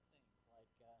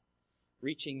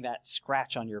reaching that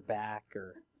scratch on your back,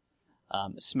 or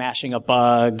smashing a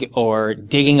bug, or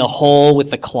digging a hole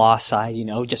with the claw side,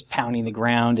 just pounding the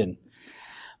ground.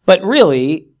 But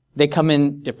really, they come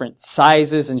in different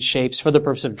sizes and shapes for the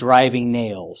purpose of driving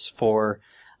nails, for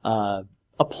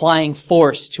applying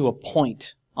force to a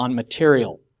point on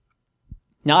material.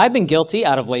 Now, I've been guilty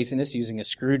out of laziness using a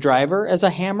screwdriver as a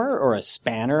hammer or a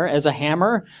spanner as a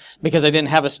hammer, because I didn't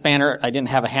have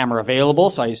a hammer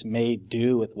available, so I just made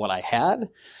do with what I had.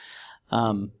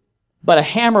 But a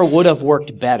hammer would have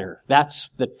worked better. That's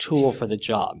the tool for the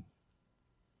job.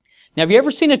 Now, have you ever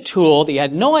seen a tool that you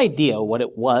had no idea what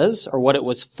it was or what it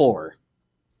was for?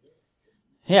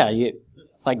 Yeah,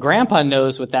 like Grandpa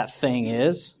knows what that thing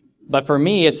is. But for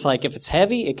me, it's like if it's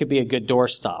heavy, it could be a good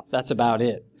doorstop. That's about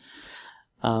it.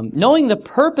 Knowing the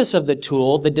purpose of the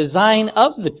tool, the design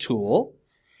of the tool,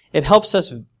 it helps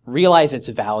us realize its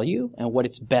value and what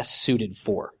it's best suited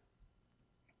for.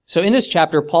 So in this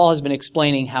chapter, Paul has been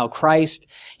explaining how Christ,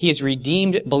 he has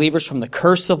redeemed believers from the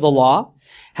curse of the law,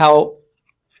 how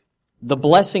the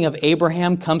blessing of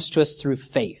Abraham comes to us through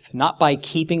faith, not by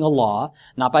keeping a law,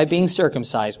 not by being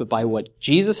circumcised, but by what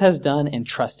Jesus has done and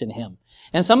trust in him.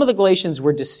 And some of the Galatians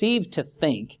were deceived to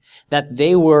think that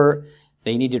they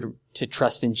needed to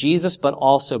trust in Jesus, but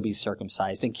also be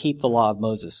circumcised and keep the law of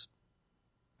Moses.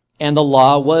 And the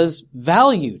law was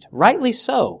valued, rightly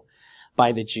so,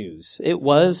 by the Jews. It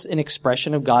was an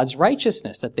expression of God's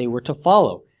righteousness that they were to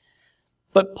follow.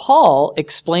 But Paul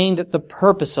explained the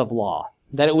purpose of law,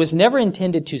 that it was never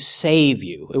intended to save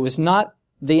you.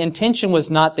 The intention was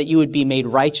not that you would be made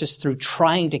righteous through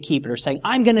trying to keep it or saying,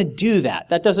 I'm going to do that.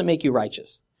 That doesn't make you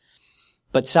righteous.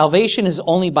 But salvation is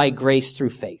only by grace through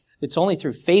faith. It's only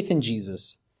through faith in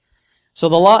Jesus. So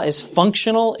the law is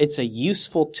functional. It's a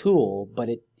useful tool, but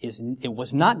it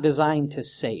was not designed to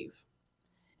save.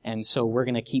 And so we're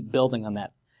going to keep building on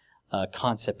that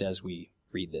concept as we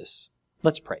read this.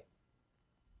 Let's pray.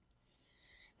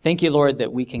 Thank you, Lord,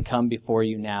 that we can come before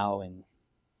you now and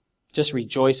just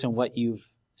rejoice in what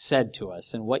you've said to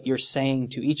us and what you're saying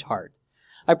to each heart.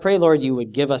 I pray, Lord, you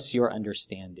would give us your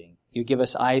understanding. You give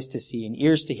us eyes to see and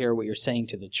ears to hear what you're saying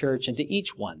to the church and to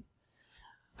each one.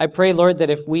 I pray, Lord, that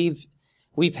if we've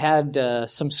had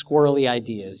some squirrely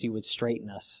ideas, you would straighten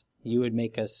us. You would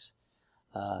make us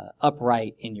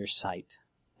upright in your sight.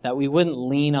 That we wouldn't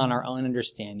lean on our own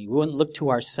understanding. We wouldn't look to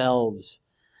ourselves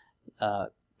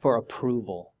for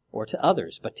approval or to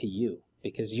others, but to you,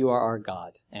 because you are our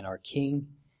God and our King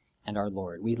and our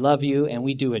Lord. We love you and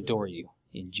we do adore you.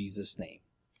 In Jesus' name,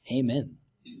 amen.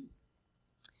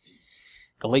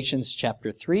 Galatians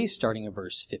chapter 3, starting at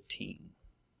verse 15.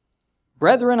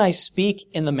 Brethren, I speak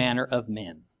in the manner of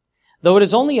men. Though it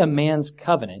is only a man's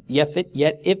covenant, yet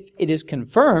if it is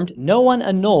confirmed, no one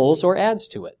annuls or adds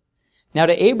to it. Now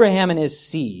to Abraham and his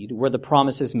seed were the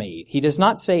promises made. He does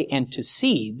not say, and to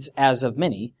seeds as of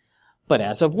many, but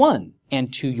as of one,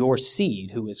 and to your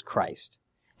seed who is Christ.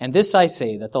 And this I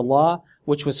say, that the law,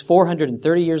 which was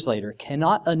 430 years later,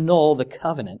 cannot annul the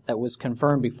covenant that was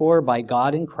confirmed before by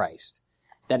God in Christ,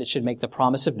 that it should make the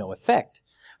promise of no effect.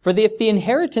 For if the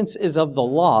inheritance is of the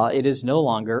law, it is no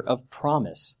longer of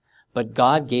promise, but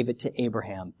God gave it to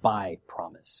Abraham by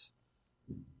promise.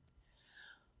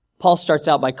 Paul starts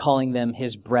out by calling them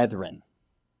his brethren.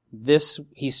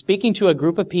 He's speaking to a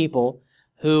group of people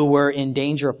who were in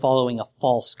danger of following a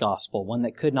false gospel, one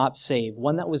that could not save,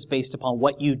 one that was based upon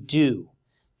what you do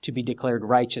to be declared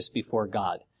righteous before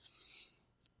God.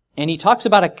 And he talks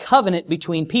about a covenant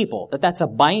between people, that's a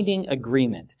binding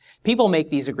agreement. People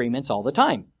make these agreements all the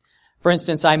time. For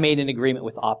instance, I made an agreement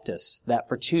with Optus that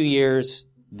for 2 years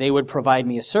they would provide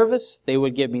me a service, they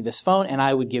would give me this phone, and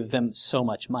I would give them so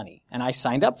much money. And I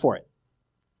signed up for it.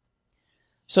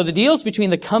 So the deal's between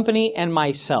the company and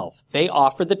myself. They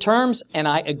offered the terms, and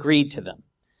I agreed to them.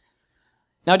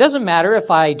 Now, it doesn't matter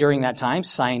if I, during that time,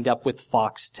 signed up with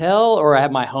Foxtel or I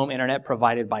had my home internet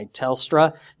provided by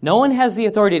Telstra. No one has the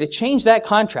authority to change that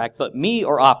contract but me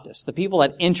or Optus, the people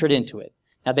that entered into it.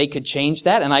 Now, they could change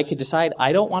that, and I could decide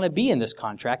I don't want to be in this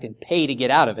contract and pay to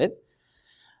get out of it.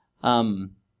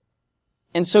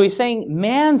 And so he's saying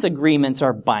man's agreements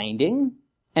are binding,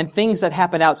 and things that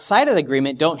happen outside of the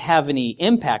agreement don't have any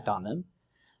impact on them.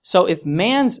 So if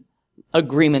man's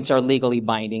agreements are legally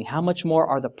binding, how much more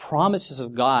are the promises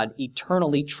of God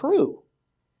eternally true?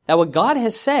 Now, what God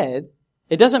has said,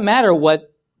 it doesn't matter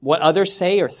what others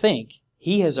say or think.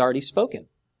 He has already spoken.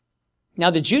 Now,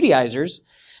 the Judaizers,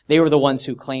 they were the ones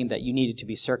who claimed that you needed to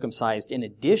be circumcised in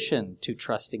addition to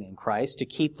trusting in Christ to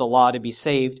keep the law to be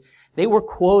saved. They were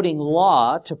quoting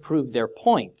law to prove their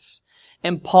points.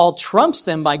 And Paul trumps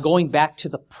them by going back to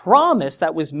the promise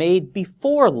that was made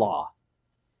before law.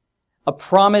 a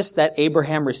promise that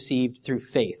Abraham received through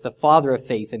faith, the father of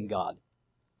faith in God.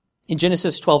 In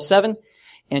Genesis 12:7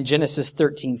 and Genesis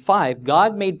 13:5,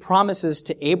 God made promises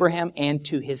to Abraham and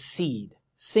to his seed,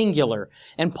 singular.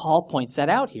 And Paul points that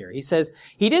out here. He says,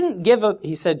 he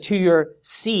said to your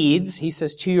seeds, he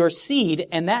says to your seed,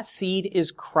 and that seed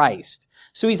is Christ.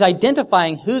 So he's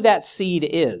identifying who that seed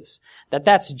is,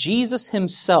 that's Jesus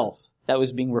himself that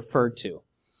was being referred to.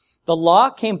 The law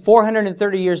came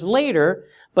 430 years later,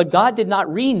 but God did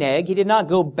not renege. He did not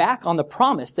go back on the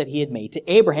promise that he had made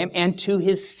to Abraham and to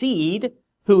his seed,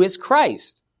 who is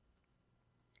Christ.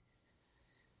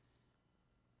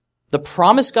 The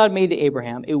promise God made to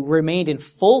Abraham, it remained in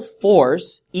full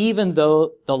force even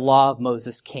though the law of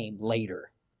Moses came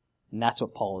later. And that's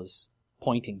what Paul is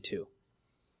pointing to.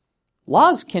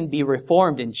 Laws can be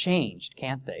reformed and changed,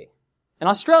 can't they? In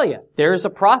Australia, there is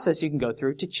a process you can go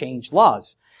through to change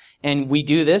laws. And we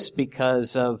do this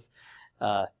because of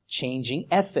changing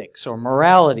ethics or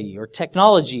morality or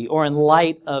technology or in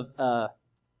light of an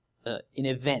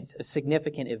event, a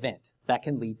significant event. That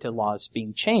can lead to laws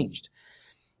being changed.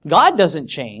 God doesn't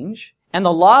change, and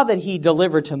the law that he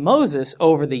delivered to Moses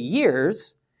over the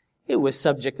years, it was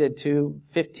subjected to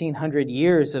 1,500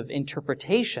 years of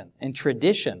interpretation and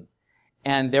tradition.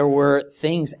 And there were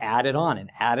things added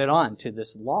on to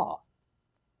this law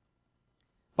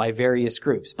by various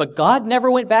groups. But God never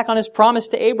went back on his promise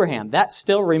to Abraham. That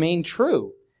still remained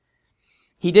true.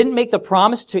 He didn't make the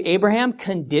promise to Abraham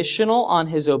conditional on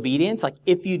his obedience, like,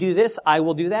 if you do this, I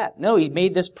will do that. No, he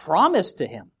made this promise to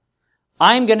him.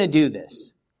 I'm going to do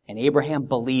this. And Abraham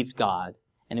believed God,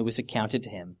 and it was accounted to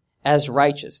him as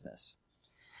righteousness.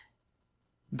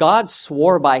 God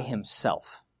swore by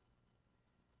himself.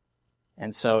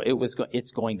 And so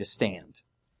it's going to stand.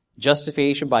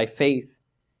 Justification by faith,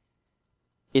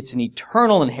 it's an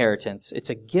eternal inheritance. It's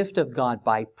a gift of God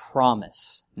by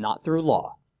promise, not through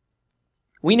law.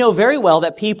 We know very well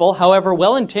that people, however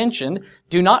well-intentioned,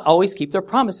 do not always keep their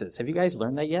promises. Have you guys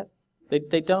learned that yet?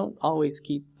 They don't always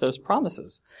keep those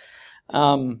promises.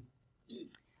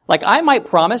 Like I might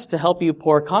promise to help you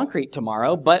pour concrete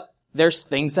tomorrow, but there's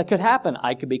things that could happen.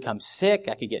 I could become sick.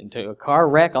 I could get into a car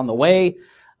wreck on the way.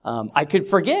 I could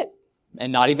forget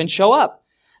and not even show up.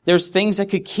 There's things that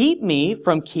could keep me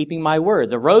from keeping my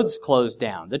word. The road's closed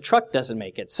down. The truck doesn't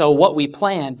make it. So what we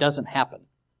plan doesn't happen.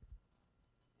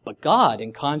 But God,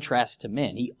 in contrast to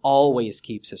men, he always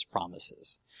keeps his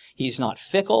promises. He's not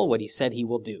fickle. What he said he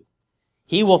will do.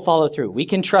 He will follow through. We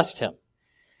can trust him.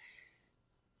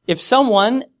 If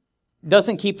someone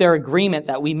doesn't keep their agreement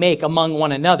that we make among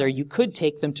one another, you could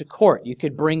take them to court. You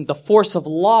could bring the force of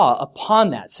law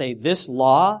upon that. Say, this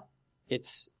law,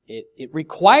 it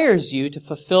requires you to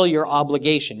fulfill your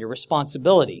obligation, your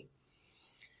responsibility.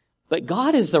 But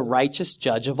God is the righteous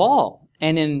judge of all.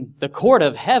 And in the court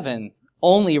of heaven,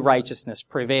 only righteousness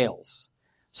prevails.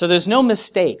 So there's no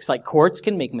mistakes, like courts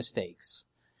can make mistakes.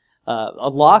 A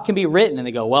law can be written and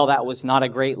they go, well, that was not a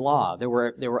great law. There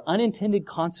were unintended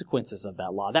consequences of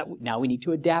that law. Now we need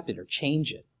to adapt it or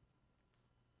change it.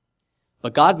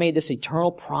 But God made this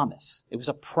eternal promise. It was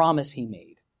a promise he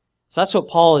made. So that's what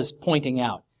Paul is pointing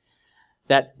out.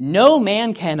 That no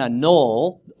man can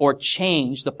annul or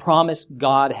change the promise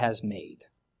God has made.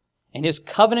 And his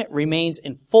covenant remains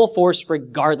in full force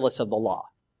regardless of the law.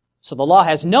 So the law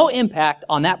has no impact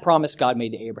on that promise God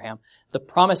made to Abraham, the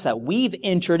promise that we've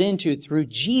entered into through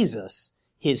Jesus,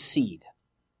 his seed.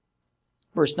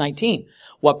 Verse 19,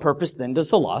 what purpose then does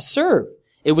the law serve?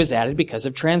 It was added because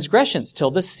of transgressions,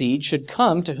 till the seed should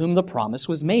come to whom the promise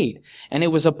was made. And it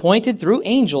was appointed through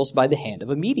angels by the hand of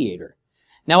a mediator.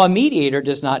 Now a mediator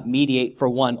does not mediate for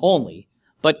one only,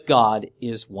 but God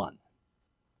is one.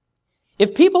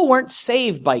 If people weren't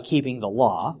saved by keeping the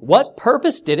law, what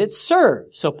purpose did it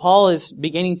serve? So Paul is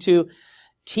beginning to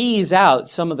tease out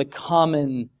some of the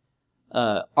common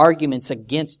arguments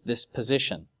against this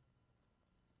position.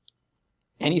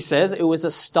 And he says it was a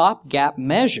stopgap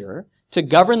measure to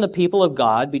govern the people of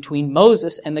God between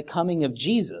Moses and the coming of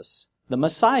Jesus, the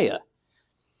Messiah.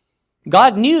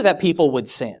 God knew that people would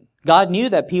sin. God knew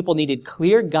that people needed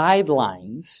clear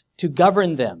guidelines to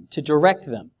govern them, to direct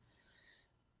them.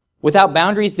 Without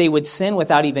boundaries, they would sin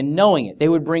without even knowing it. They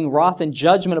would bring wrath and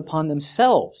judgment upon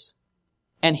themselves.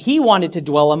 And he wanted to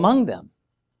dwell among them.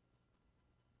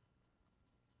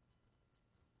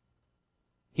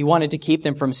 He wanted to keep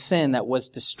them from sin that was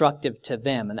destructive to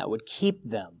them and that would keep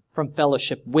them from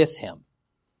fellowship with him.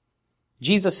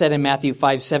 Jesus said in Matthew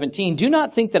 5:17, do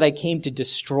not think that I came to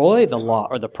destroy the law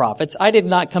or the prophets. I did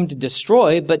not come to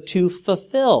destroy, but to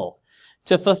fulfill.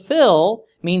 To fulfill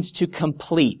means to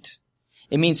complete.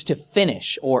 It means to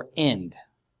finish or end.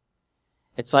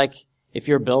 It's like If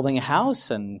you're building a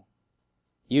house, and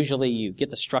usually you get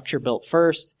the structure built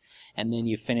first, and then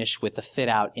you finish with the fit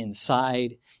out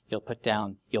inside, you'll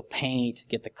paint,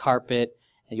 get the carpet,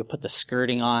 and you'll put the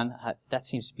skirting on. That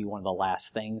seems to be one of the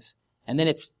last things. And then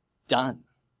it's done.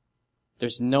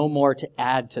 There's no more to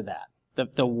add to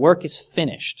that. The work is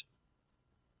finished.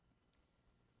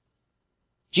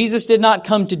 Jesus did not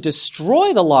come to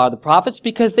destroy the law of the prophets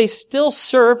because they still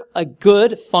serve a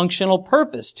good functional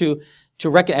purpose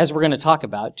as we're going to talk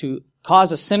about, to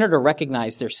cause a sinner to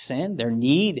recognize their sin, their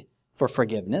need for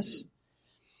forgiveness.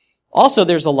 Also,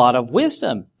 there's a lot of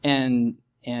wisdom and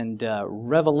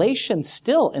revelation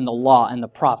still in the law and the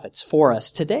prophets for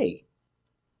us today.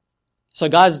 So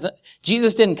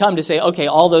Jesus didn't come to say, okay,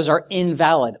 all those are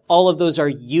invalid. All of those are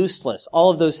useless. All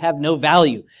of those have no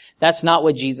value. That's not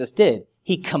what Jesus did.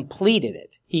 He completed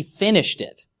it. He finished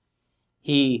it.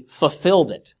 He fulfilled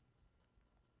it.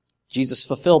 Jesus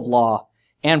fulfilled law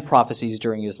and prophecies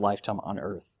during his lifetime on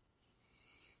earth.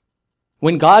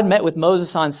 When God met with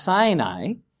Moses on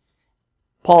Sinai,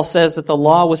 Paul says that the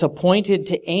law was appointed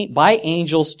by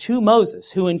angels to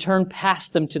Moses, who in turn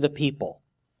passed them to the people.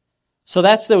 So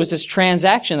there was this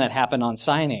transaction that happened on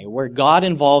Sinai, where God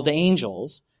involved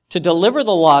angels to deliver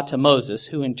the law to Moses,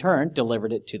 who in turn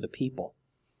delivered it to the people.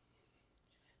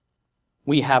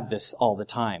 We have this all the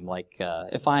time,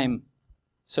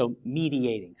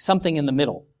 mediating, something in the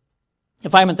middle.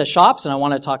 If I'm at the shops and I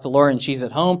want to talk to Laura and she's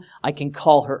at home, I can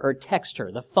call her or text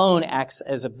her. The phone acts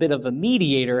as a bit of a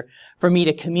mediator for me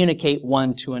to communicate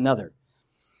one to another.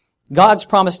 God's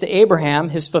promise to Abraham,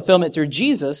 his fulfillment through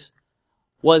Jesus,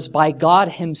 was by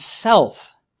God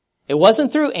himself. It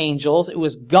wasn't through angels. It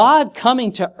was God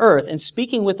coming to earth and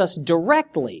speaking with us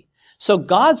directly. So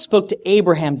God spoke to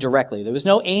Abraham directly. There was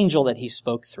no angel that he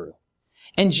spoke through.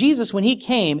 And Jesus, when he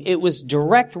came, it was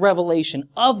direct revelation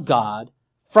of God,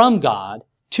 from God,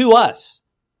 to us.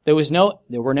 There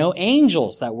were no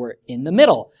angels that were in the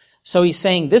middle. So he's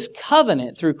saying this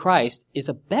covenant through Christ is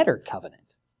a better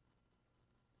covenant.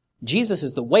 Jesus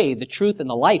is the way, the truth, and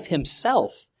the life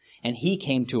himself, and he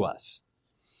came to us.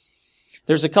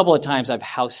 There's a couple of times I've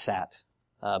house sat.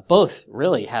 Both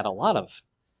really had a lot of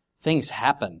things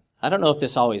happen. I don't know if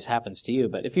this always happens to you,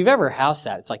 but if you've ever house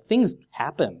sat, it's like things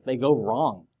happen. They go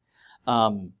wrong.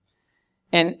 And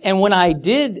when I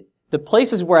did, the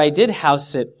places where I did house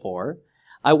sit for,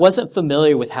 I wasn't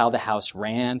familiar with how the house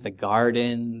ran, the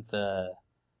garden, the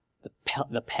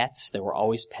pets. There were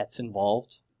always pets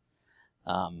involved.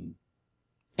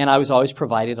 And I was always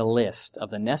provided a list of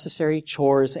the necessary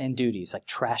chores and duties, like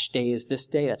trash day is this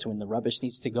day. That's when the rubbish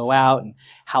needs to go out, and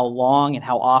how long and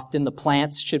how often the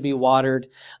plants should be watered.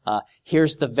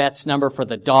 Here's the vet's number for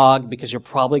the dog, because you're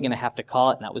probably going to have to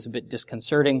call it, and that was a bit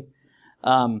disconcerting.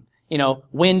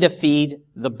 When to feed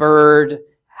the bird,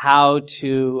 how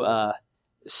to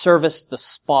service the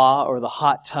spa or the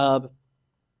hot tub.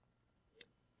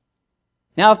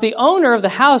 Now, if the owner of the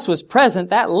house was present,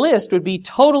 that list would be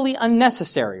totally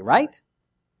unnecessary, right?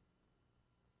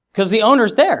 Because the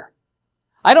owner's there.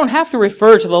 I don't have to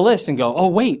refer to the list and go, oh,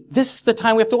 wait, this is the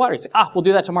time we have to water. It's like, we'll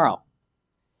do that tomorrow.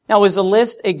 Now, is the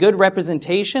list a good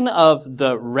representation of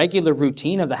the regular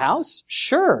routine of the house?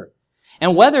 Sure.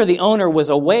 And whether the owner was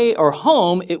away or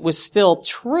home, it was still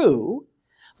true.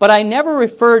 But I never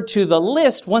referred to the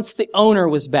list once the owner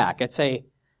was back. I'd say,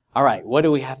 all right, what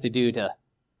do we have to do to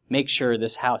make sure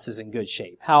this house is in good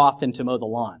shape? How often to mow the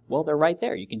lawn? Well, they're right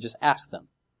there. You can just ask them.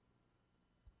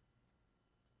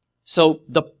 So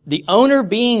the owner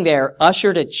being there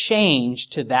ushered a change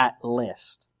to that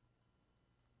list.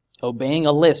 Obeying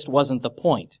a list wasn't the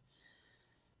point.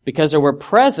 Because there were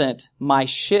present, my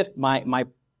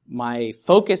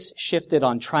focus shifted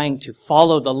on trying to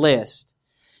follow the list,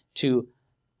 to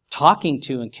talking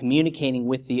to and communicating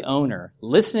with the owner,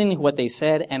 listening to what they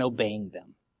said and obeying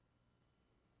them.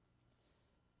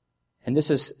 And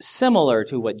this is similar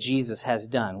to what Jesus has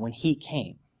done when he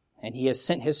came, and he has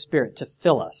sent his Spirit to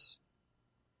fill us.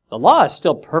 The law is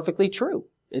still perfectly true.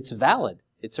 It's valid.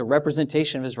 It's a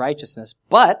representation of his righteousness,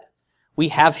 but we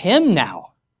have him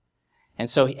now.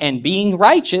 And being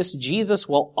righteous, Jesus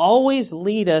will always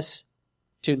lead us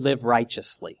to live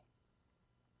righteously.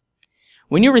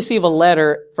 When you receive a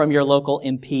letter from your local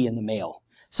MP in the mail,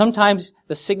 sometimes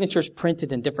the signature's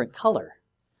printed in different color.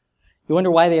 You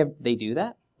wonder why they do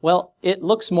that? Well, it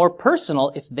looks more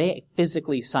personal if they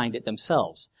physically signed it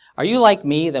themselves. Are you like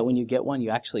me that when you get one, you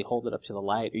actually hold it up to the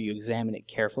light or you examine it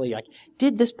carefully? You're like,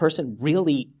 did this person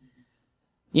really,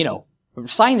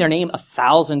 sign their name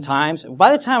 1,000 times?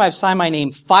 By the time I've signed my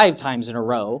name 5 times in a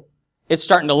row, it's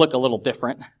starting to look a little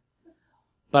different.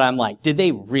 But I'm like, did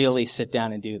they really sit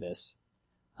down and do this?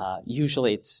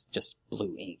 Usually it's just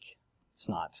blue ink. It's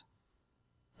not.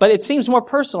 But it seems more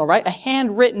personal, right? A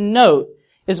handwritten note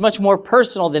is much more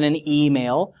personal than an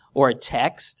email or a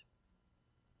text.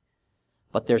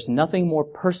 But there's nothing more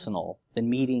personal than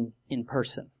meeting in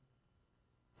person.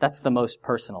 That's the most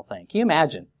personal thing. Can you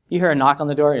imagine? You hear a knock on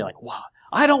the door, you're like, wow,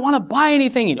 I don't want to buy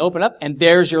anything. You open up, and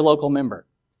there's your local member.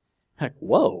 You're like,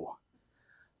 whoa,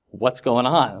 what's going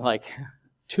on? Like,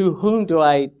 to whom do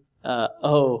I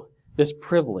owe this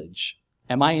privilege?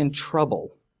 Am I in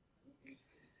trouble?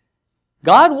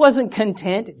 God wasn't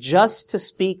content just to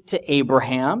speak to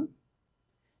Abraham,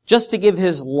 just to give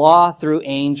his law through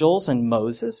angels and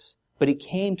Moses, but he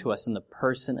came to us in the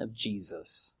person of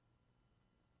Jesus.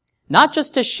 Not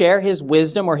just to share his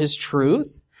wisdom or his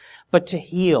truth, but to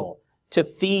heal, to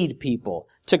feed people,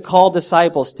 to call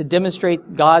disciples, to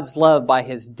demonstrate God's love by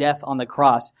his death on the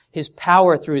cross, his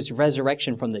power through his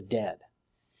resurrection from the dead.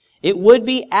 It would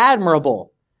be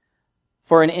admirable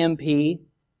for an MP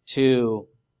to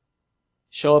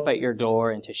show up at your door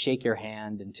and to shake your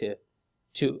hand and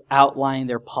to outline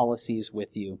their policies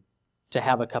with you, to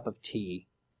have a cup of tea.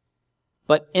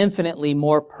 But infinitely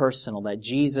more personal, that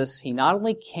Jesus, he not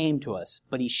only came to us,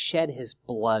 but he shed his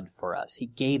blood for us. He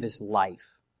gave his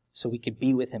life so we could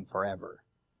be with him forever.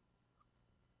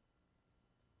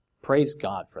 Praise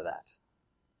God for that.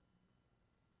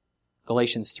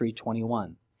 Galatians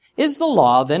 3:21. Is the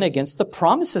law then against the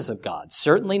promises of God?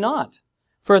 Certainly not.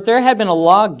 For if there had been a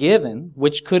law given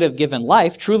which could have given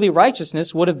life, truly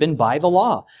righteousness would have been by the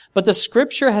law. But the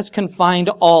Scripture has confined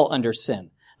all under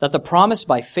sin, that the promise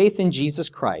by faith in Jesus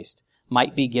Christ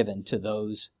might be given to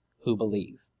those who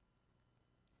believe.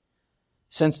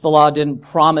 Since the law didn't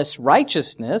promise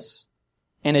righteousness,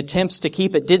 and attempts to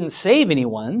keep it didn't save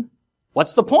anyone,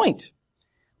 what's the point?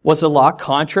 Was the law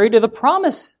contrary to the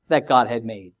promise that God had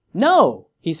made? No,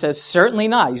 he says certainly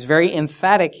not. He's very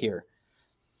emphatic here.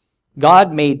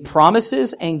 God made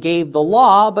promises and gave the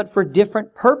law, but for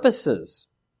different purposes.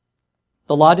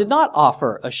 The law did not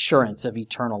offer assurance of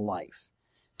eternal life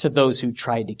to those who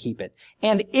tried to keep it.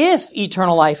 And if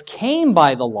eternal life came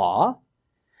by the law,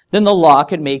 then the law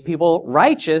could make people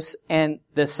righteous, and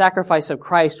the sacrifice of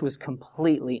Christ was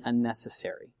completely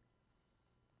unnecessary.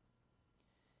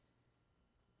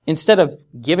 Instead of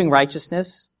giving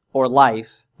righteousness or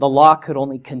life, the law could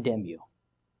only condemn you.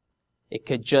 It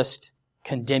could just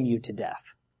condemn you to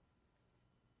death.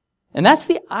 And that's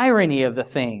the irony of the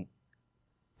thing.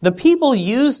 The people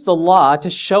used the law to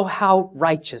show how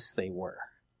righteous they were.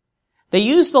 They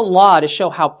used the law to show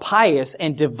how pious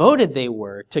and devoted they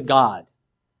were to God.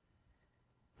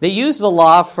 They used the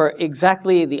law for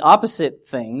exactly the opposite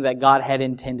thing that God had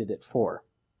intended it for.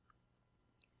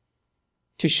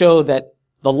 To show that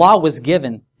the law was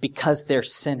given because they're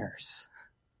sinners.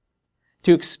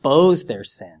 To expose their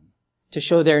sin. To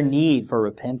show their need for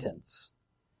repentance.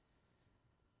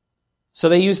 So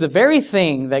they used the very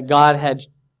thing that God had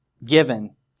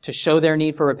given to show their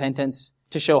need for repentance,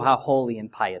 to show how holy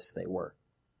and pious they were.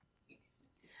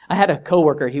 I had a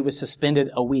coworker, he was suspended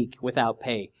a week without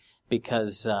pay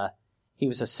because he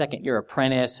was a second-year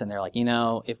apprentice, and they're like,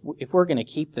 if we're going to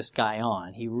keep this guy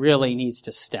on, he really needs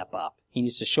to step up. He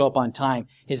needs to show up on time.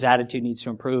 His attitude needs to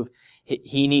improve.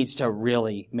 He needs to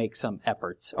really make some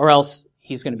efforts, or else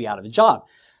he's going to be out of a job.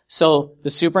 So the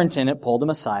superintendent pulled him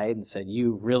aside and said,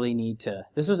 you really need to,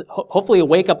 this is hopefully a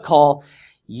wake-up call.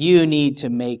 You need to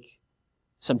make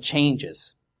some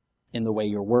changes in the way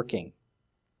you're working.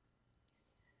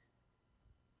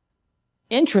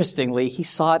 Interestingly, he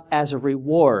saw it as a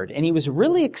reward, and he was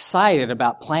really excited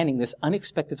about planning this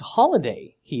unexpected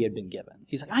holiday he had been given.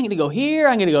 He's like, I'm going to go here,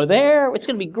 I'm going to go there, it's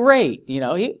going to be great.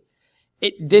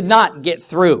 It did not get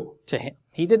through to him.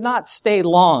 He did not stay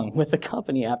long with the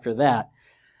company after that.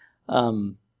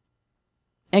 And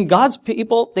God's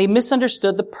people, they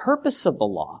misunderstood the purpose of the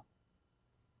law,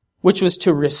 which was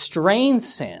to restrain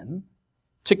sin,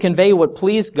 to convey what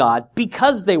pleased God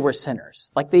because they were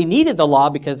sinners. Like they needed the law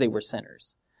because they were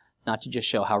sinners, not to just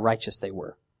show how righteous they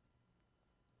were.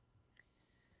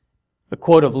 A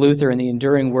quote of Luther in the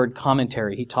Enduring Word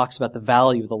Commentary, he talks about the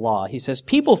value of the law. He says,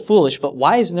 people foolish but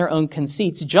wise in their own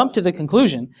conceits jump to the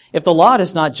conclusion, if the law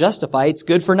does not justify, it's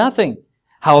good for nothing.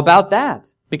 How about that?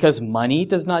 Because money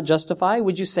does not justify,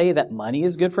 would you say that money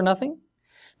is good for nothing?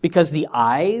 Because the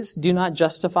eyes do not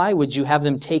justify, would you have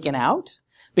them taken out?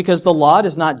 Because the law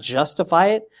does not justify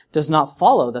it, does not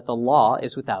follow that the law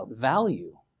is without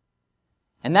value.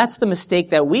 And that's the mistake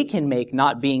that we can make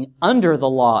not being under the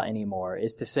law anymore,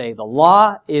 is to say the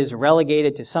law is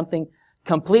relegated to something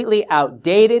completely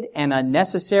outdated and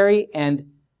unnecessary and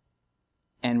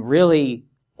really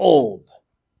old.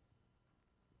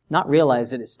 Not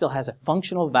realize that it still has a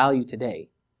functional value today.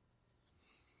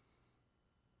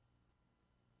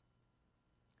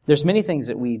 There's many things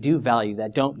that we do value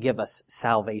that don't give us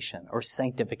salvation or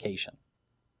sanctification.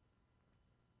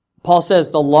 Paul says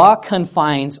the law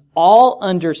confines all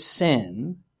under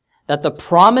sin, that the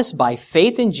promise by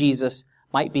faith in Jesus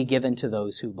might be given to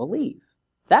those who believe.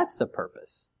 That's the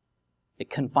purpose. It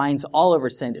confines all over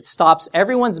sin. It stops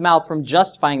everyone's mouth from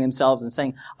justifying themselves and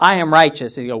saying, I am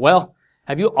righteous. And you go, well,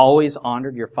 have you always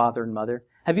honored your father and mother?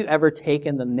 Have you ever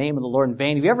taken the name of the Lord in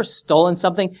vain? Have you ever stolen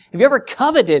something? Have you ever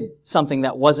coveted something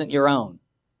that wasn't your own?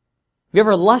 Have you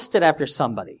ever lusted after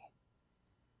somebody?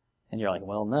 And you're like,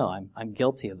 well, no, I'm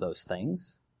guilty of those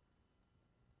things.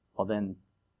 Well, then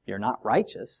you're not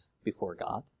righteous before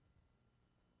God.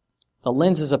 The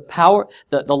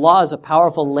law is a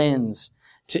powerful lens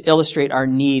to illustrate our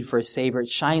need for a Savior. It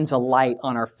shines a light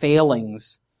on our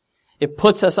failings. It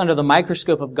puts us under the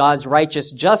microscope of God's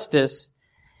righteous justice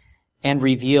and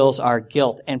reveals our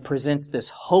guilt and presents this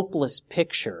hopeless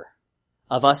picture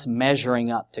of us measuring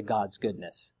up to God's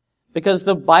goodness. Because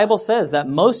the Bible says that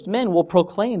most men will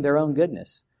proclaim their own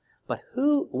goodness. But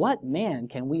what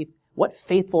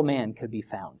faithful man could be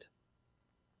found?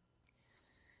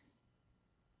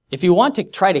 If you want to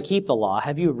try to keep the law,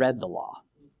 have you read the law?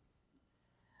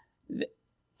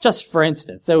 Just for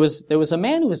instance, there was a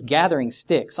man who was gathering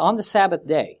sticks on the Sabbath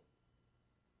day.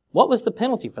 What was the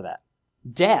penalty for that?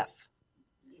 Death.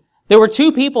 There were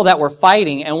two people that were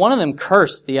fighting, and one of them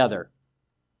cursed the other.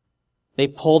 They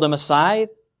pulled him aside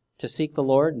to seek the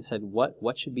Lord and said,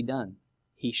 what should be done?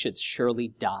 He should surely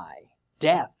die.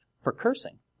 Death for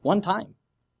cursing. One time.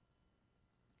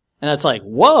 And that's like,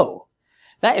 whoa!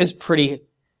 That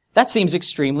seems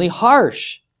extremely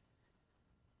harsh.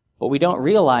 But we don't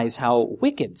realize how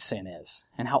wicked sin is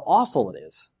and how awful it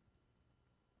is.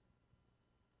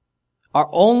 Our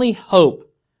only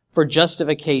hope for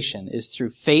justification is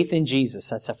through faith in Jesus.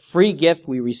 That's a free gift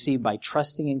we receive by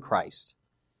trusting in Christ,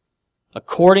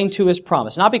 according to His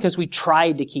promise, not because we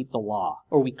tried to keep the law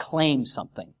or we claim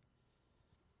something.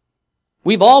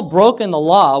 We've all broken the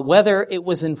law, whether it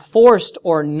was enforced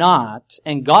or not,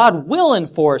 and God will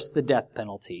enforce the death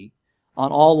penalty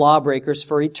on all lawbreakers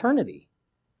for eternity.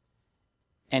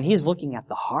 And He's looking at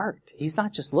the heart. He's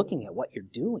not just looking at what you're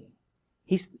doing.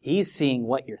 He's seeing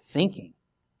what you're thinking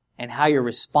and how you're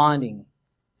responding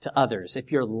to others,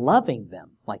 if you're loving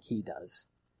them like He does.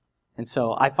 And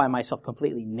so I find myself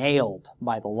completely nailed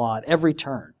by the law at every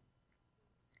turn.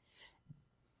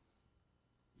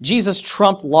 Jesus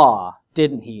trumped law,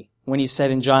 didn't He, when He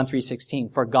said in John 3:16,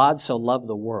 "For God so loved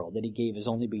the world that He gave His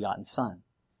only begotten Son,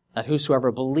 that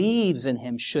whosoever believes in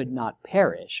Him should not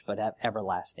perish, but have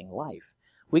everlasting life."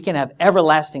 We can have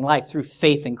everlasting life through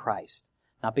faith in Christ,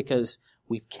 not because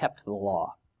we've kept the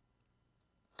law.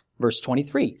 Verse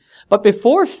 23, "But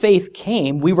before faith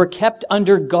came, we were kept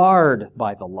under guard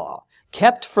by the law,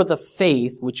 kept for the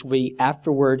faith which will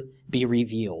afterward be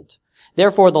revealed.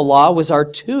 Therefore the law was our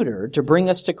tutor to bring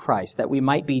us to Christ, that we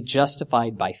might be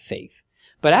justified by faith.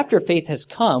 But after faith has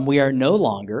come, we are no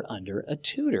longer under a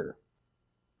tutor."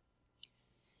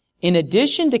 In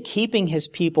addition to keeping His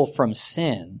people from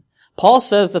sin, Paul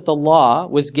says that the law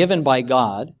was given by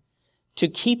God to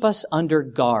keep us under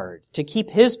guard, to keep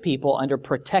His people under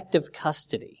protective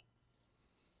custody.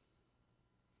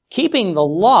 Keeping the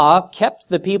law kept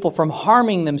the people from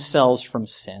harming themselves from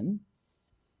sin.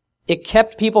 It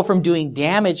kept people from doing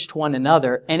damage to one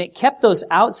another, and it kept those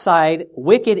outside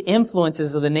wicked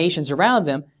influences of the nations around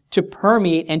them to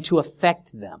permeate and to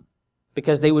affect them,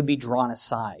 because they would be drawn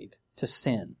aside to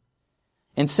sin.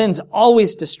 And sin's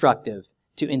always destructive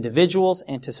to individuals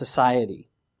and to society.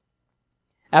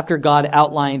 After God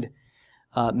outlined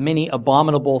many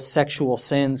abominable sexual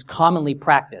sins commonly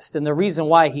practiced, and the reason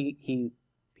why he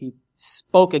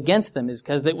spoke against them is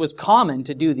because it was common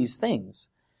to do these things.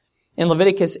 In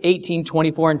Leviticus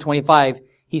 18:24 and 25,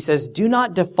 He says, "Do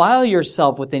not defile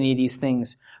yourself with any of these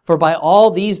things, for by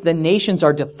all these the nations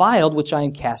are defiled, which I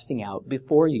am casting out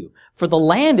before you. For the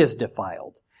land is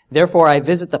defiled. Therefore I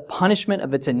visit the punishment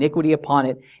of its iniquity upon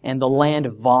it, and the land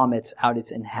vomits out its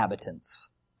inhabitants."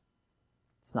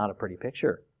 It's not a pretty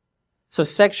picture. So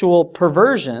sexual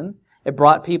perversion, it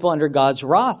brought people under God's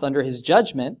wrath, under His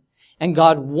judgment, and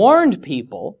God warned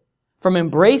people from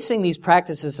embracing these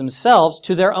practices themselves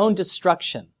to their own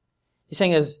destruction. He's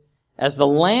saying, as the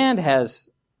land has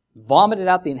vomited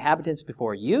out the inhabitants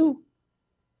before you,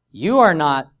 you're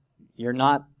not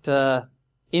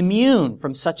immune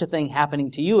from such a thing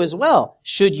happening to you as well,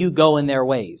 should you go in their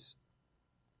ways.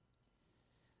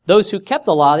 Those who kept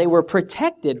the law, they were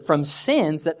protected from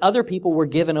sins that other people were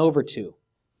given over to.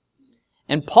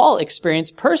 And Paul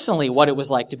experienced personally what it was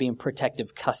like to be in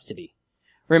protective custody.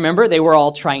 Remember, they were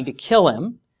all trying to kill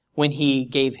him when he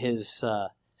gave his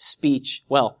speech,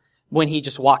 well, when he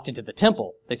just walked into the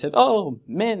temple. They said, "Oh,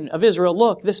 men of Israel,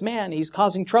 look, this man, he's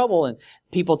causing trouble." And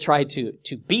people tried to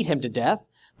beat him to death.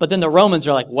 But then the Romans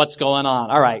are like, "What's going on?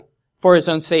 All right, for his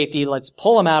own safety, let's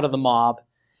pull him out of the mob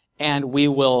and we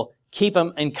will keep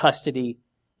him in custody."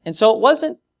 And so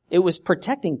it was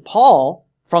protecting Paul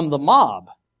from the mob.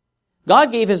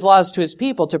 God gave his laws to his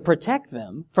people to protect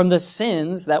them from the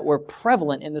sins that were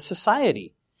prevalent in the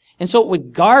society. And so it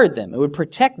would guard them. It would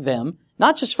protect them,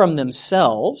 not just from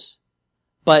themselves,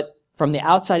 but from the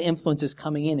outside influences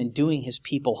coming in and doing his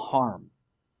people harm.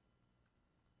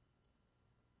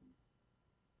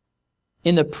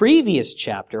 In the previous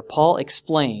chapter, Paul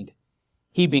explained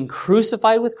he'd been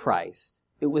crucified with Christ.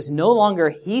 It was no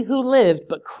longer he who lived,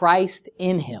 but Christ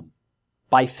in him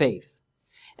by faith.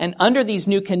 And under these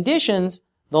new conditions,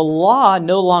 the law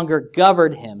no longer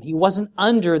governed him. He wasn't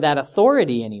under that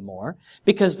authority anymore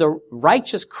because the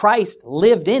righteous Christ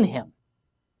lived in him.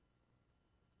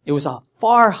 It was a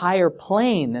far higher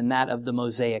plane than that of the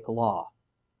Mosaic law.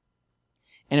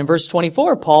 And in verse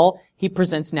 24, he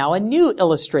presents now a new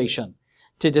illustration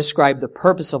to describe the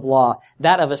purpose of law,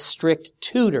 that of a strict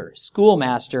tutor,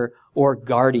 schoolmaster, or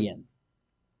guardian.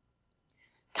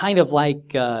 Kind of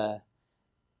like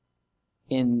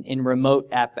in remote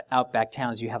outback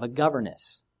towns, you have a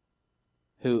governess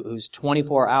who's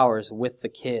 24 hours with the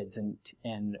kids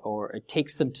or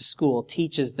takes them to school,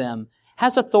 teaches them,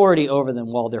 has authority over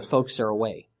them while their folks are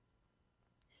away.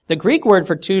 The Greek word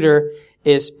for tutor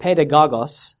is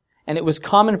pedagogos, and it was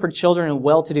common for children in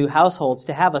well-to-do households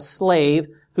to have a slave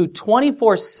who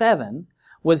 24/7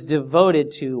 was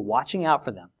devoted to watching out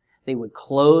for them. They would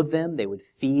clothe them, they would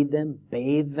feed them,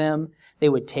 bathe them, they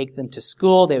would take them to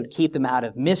school, they would keep them out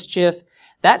of mischief.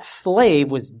 That slave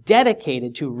was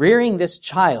dedicated to rearing this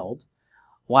child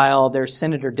while their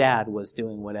senator dad was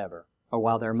doing whatever, or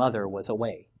while their mother was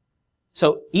away.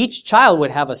 So each child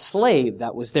would have a slave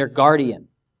that was their guardian.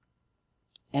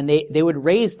 And they would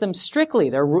raise them strictly.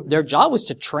 Their job was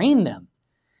to train them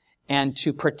and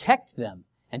to protect them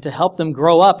and to help them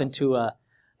grow up into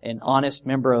an honest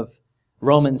member of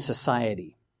Roman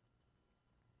society.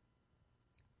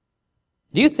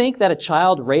 Do you think that a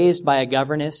child raised by a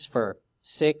governess for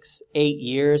 6, 8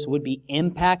 years would be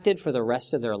impacted for the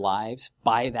rest of their lives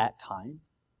by that time?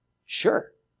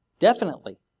 Sure,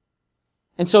 definitely.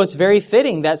 And so it's very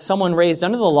fitting that someone raised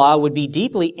under the law would be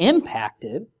deeply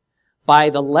impacted by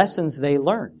the lessons they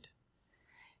learned.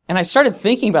 And I started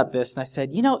thinking about this and I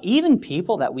said, even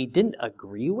people that we didn't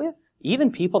agree with,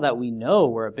 even people that we know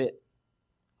were a bit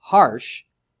harsh,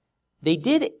 they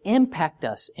did impact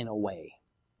us in a way.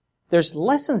 There's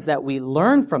lessons that we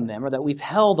learned from them or that we've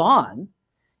held on,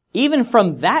 even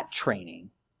from that training,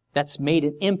 that's made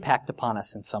an impact upon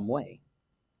us in some way.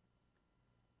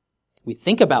 We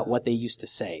think about what they used to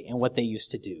say and what they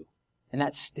used to do, and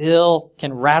that still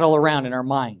can rattle around in our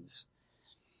minds.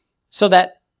 So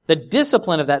that the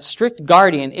discipline of that strict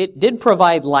guardian, it did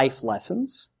provide life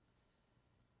lessons.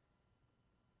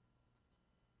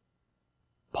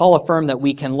 Paul affirmed that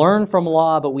we can learn from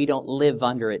law, but we don't live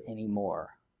under it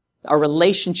anymore. Our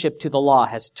relationship to the law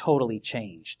has totally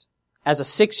changed. As a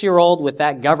 6-year-old with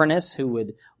that governess who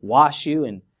would wash you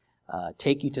and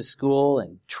take you to school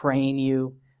and train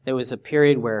you, there was a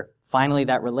period where finally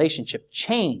that relationship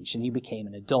changed and you became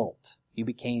an adult.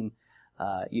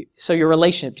 So your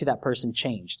relationship to that person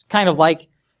changed. Kind of like,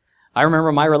 I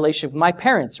remember my relationship with my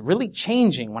parents really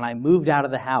changing when I moved out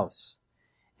of the house.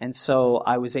 And so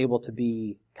I was able to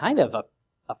be kind of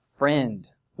a friend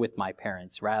with my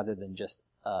parents rather than just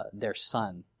their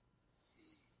son.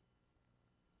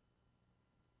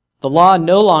 The law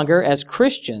no longer, as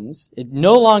Christians, it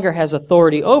no longer has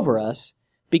authority over us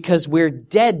because we're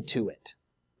dead to it.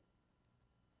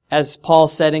 As Paul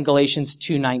said in Galatians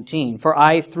 2:19, "For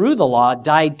I, through the law,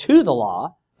 died to the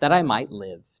law, that I might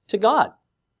live to God."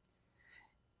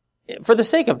 For the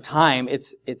sake of time,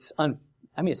 it's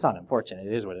not unfortunate,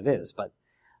 it is what it is, but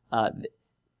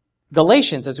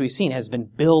Galatians, as we've seen, has been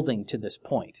building to this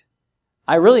point.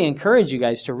 I really encourage you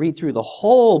guys to read through the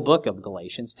whole book of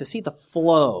Galatians to see the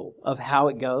flow of how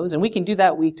it goes, and we can do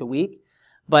that week to week,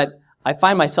 but I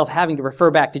find myself having to refer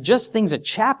back to just things a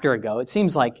chapter ago. It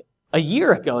seems like a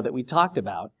year ago that we talked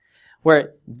about,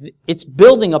 where it's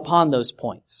building upon those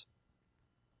points.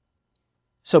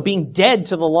 So being dead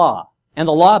to the law, and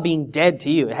the law being dead to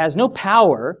you, it has no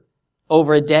power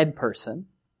over a dead person.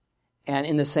 And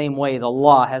in the same way, the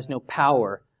law has no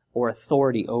power or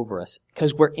authority over us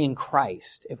because we're in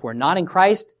Christ. If we're not in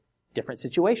Christ, different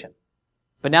situation.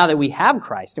 But now that we have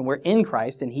Christ and we're in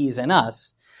Christ and He's in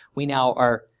us, we now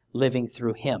are living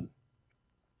through Him.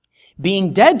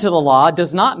 Being dead to the law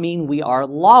does not mean we are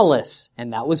lawless.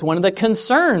 And that was one of the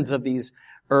concerns of these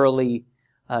early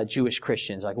Jewish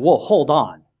Christians. Like, whoa, hold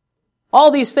on.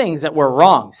 All these things that were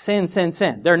wrong, sin, sin,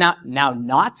 sin, they're now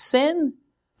not sin,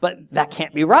 but that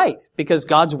can't be right because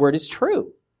God's word is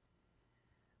true.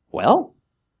 Well,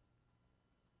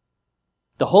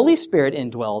 the Holy Spirit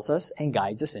indwells us and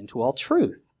guides us into all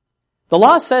truth. The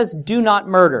law says, do not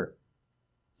murder.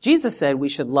 Jesus said we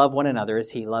should love one another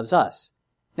as he loves us.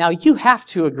 Now, you have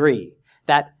to agree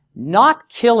that not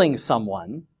killing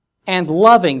someone and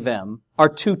loving them are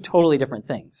two totally different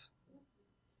things.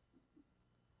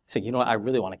 So, you know what? I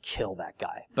really want to kill that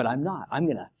guy, but I'm not. I'm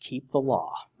going to keep the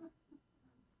law.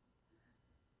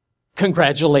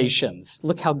 Congratulations.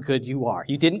 Look how good you are.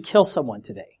 You didn't kill someone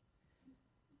today.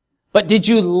 But did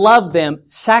you love them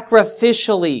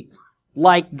sacrificially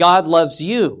like God loves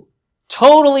you?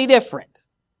 Totally different.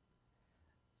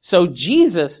 So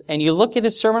Jesus, and you look at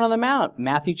his Sermon on the Mount,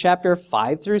 Matthew chapter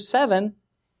 5 through 7,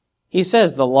 he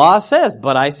says, the law says,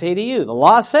 but I say to you. The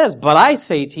law says, but I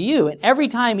say to you. And every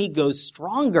time he goes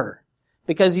stronger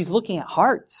because he's looking at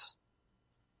hearts.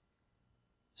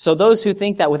 So those who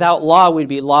think that without law we'd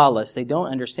be lawless, they don't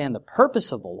understand the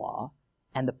purpose of the law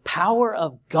and the power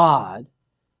of God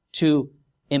to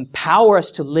empower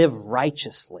us to live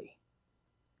righteously.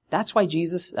 That's why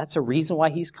that's a reason why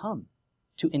he's come.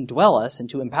 To indwell us and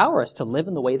to empower us to live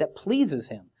in the way that pleases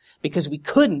him. Because we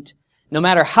couldn't, no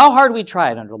matter how hard we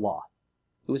tried under law.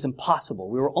 It was impossible.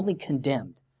 We were only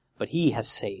condemned, but he has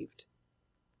saved.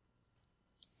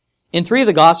 In 3 of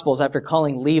the Gospels, after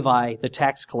calling Levi the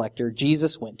tax collector,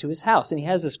 Jesus went to his house, and he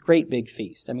has this great big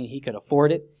feast. I mean, he could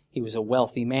afford it. He was a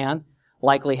wealthy man,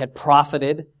 likely had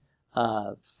profited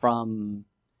from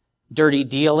dirty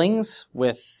dealings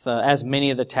with, as many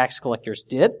of the tax collectors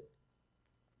did.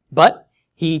 But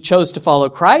he chose to follow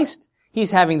Christ.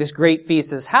 He's having this great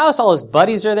feast at his house. All his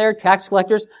buddies are there, tax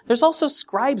collectors. There's also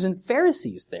scribes and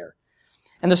Pharisees there.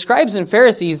 And the scribes and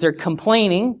Pharisees, they're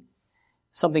complaining.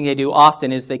 Something they do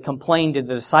often is they complain to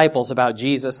the disciples about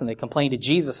Jesus, and they complain to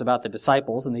Jesus about the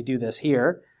disciples, and they do this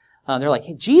here. They're like,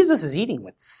 hey, Jesus is eating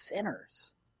with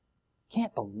sinners.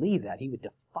 Can't believe that. He would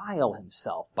defile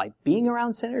himself by being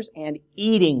around sinners and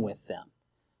eating with them.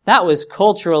 That was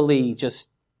culturally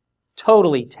just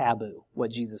totally taboo,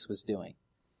 what Jesus was doing.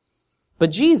 But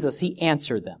Jesus, he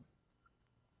answered them.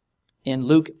 In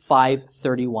Luke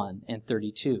 5:31 and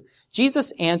 32,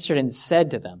 Jesus answered and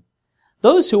said to them,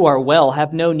 those who are well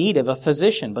have no need of a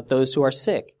physician, but those who are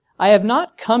sick. I have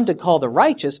not come to call the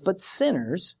righteous, but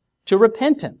sinners to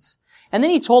repentance. And then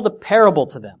he told a parable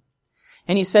to them.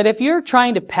 And he said, if you're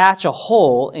trying to patch a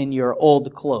hole in your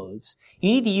old clothes,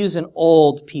 you need to use an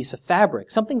old piece of fabric,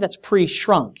 something that's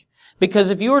pre-shrunk. Because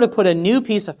if you were to put a new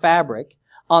piece of fabric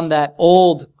on that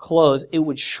old clothes, it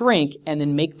would shrink and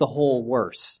then make the hole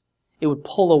worse. It would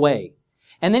pull away.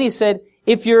 And then he said,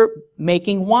 if you're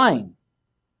making wine,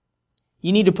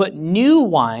 you need to put new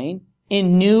wine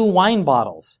in new wine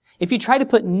bottles. If you try to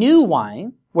put new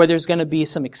wine, where there's going to be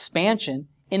some expansion,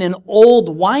 in an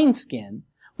old wineskin,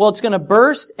 well, it's going to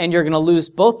burst and you're going to lose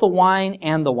both the wine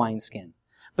and the wineskin.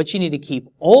 But you need to keep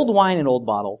old wine in old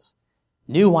bottles,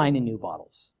 new wine in new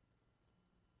bottles.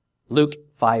 Luke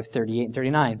 5:38 and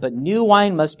 39. But new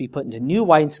wine must be put into new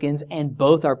wineskins, and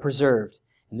both are preserved.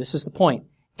 And this is the point.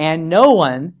 And no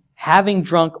one, having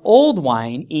drunk old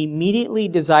wine, immediately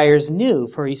desires new,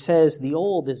 for he says the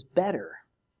old is better.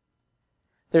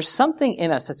 There's something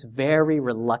in us that's very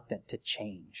reluctant to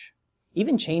change,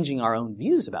 even changing our own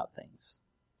views about things.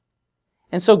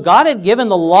 And so God had given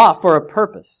the law for a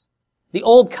purpose. The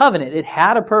old covenant, it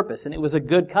had a purpose, and it was a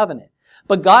good covenant.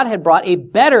 But God had brought a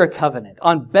better covenant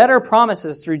on better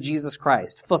promises through Jesus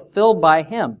Christ, fulfilled by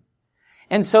him.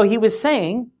 And so he was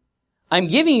saying, I'm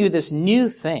giving you this new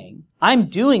thing. I'm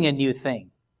doing a new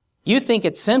thing. You think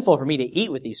it's sinful for me to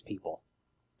eat with these people.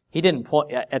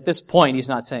 At this point, he's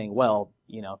not saying, well,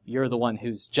 you're the one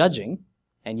who's judging,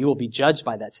 and you will be judged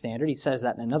by that standard. He says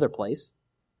that in another place.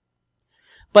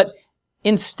 But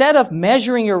instead of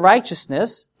measuring your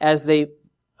righteousness, as they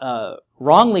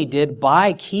wrongly did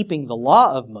by keeping the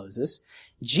law of Moses,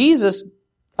 Jesus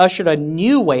ushered a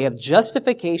new way of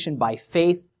justification by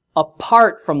faith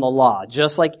apart from the law,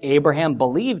 just like Abraham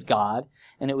believed God,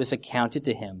 and it was accounted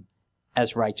to him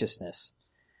as righteousness.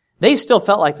 They still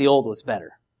felt like the old was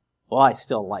better. Well, I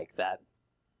still like that,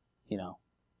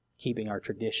 keeping our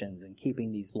traditions and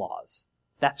keeping these laws.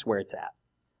 That's where it's at.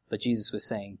 But Jesus was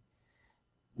saying,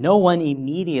 no one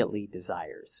immediately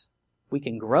desires. We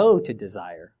can grow to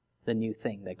desire the new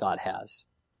thing that God has.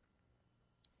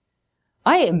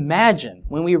 I imagine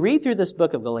when we read through this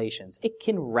book of Galatians, it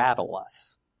can rattle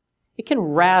us. it can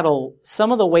rattle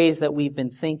some of the ways that we've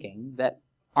been thinking that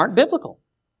aren't biblical.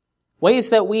 Ways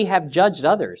that we have judged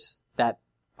others that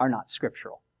are not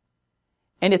scriptural.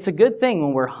 And it's a good thing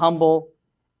when we're humble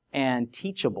and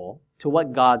teachable to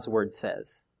what God's Word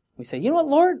says. We say, you know what,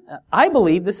 Lord, I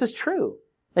believe this is true,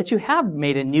 that you have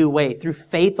made a new way through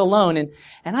faith alone.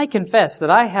 And I confess that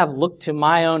I have looked to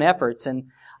my own efforts and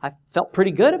I felt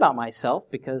pretty good about myself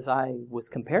because I was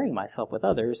comparing myself with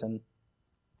others and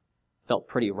felt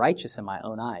pretty righteous in my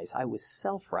own eyes. I was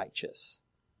self-righteous.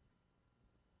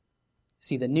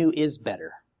 See, the new is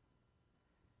better.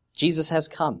 Jesus has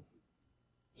come.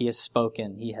 He has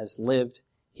spoken. He has lived.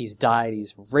 He's died.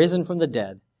 He's risen from the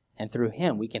dead. And through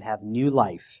Him, we can have new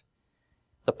life.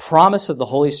 The promise of the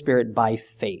Holy Spirit by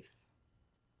faith.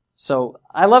 So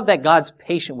I love that God's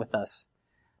patient with us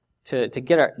to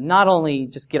get not only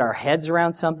just get our heads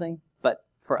around something, but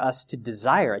for us to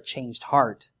desire a changed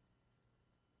heart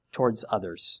towards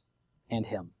others and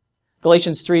Him.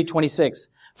 Galatians 3:26.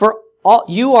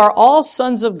 You are all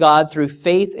sons of God through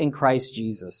faith in Christ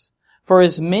Jesus. For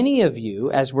as many of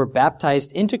you as were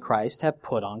baptized into Christ have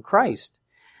put on Christ.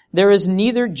 There is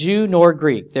neither Jew nor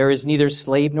Greek. There is neither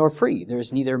slave nor free. There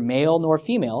is neither male nor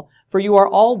female. For you are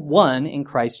all one in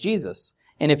Christ Jesus.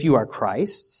 And if you are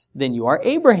Christ's, then you are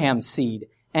Abraham's seed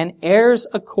and heirs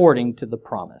according to the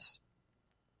promise.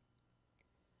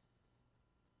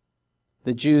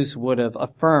 The Jews would have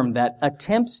affirmed that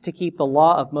attempts to keep the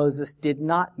law of Moses did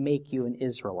not make you an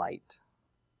Israelite.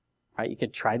 Right? You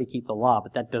could try to keep the law,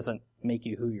 but that doesn't make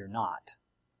you who you're not.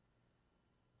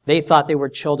 They thought they were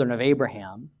children of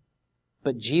Abraham,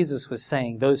 but Jesus was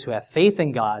saying those who have faith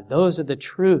in God, those are the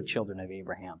true children of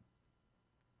Abraham.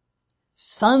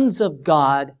 Sons of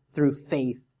God through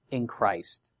faith in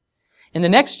Christ. In the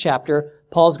next chapter,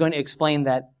 Paul's going to explain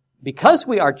that because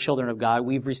we are children of God,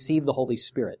 we've received the Holy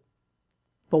Spirit.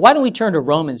 But why don't we turn to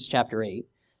Romans chapter 8,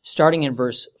 starting in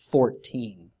verse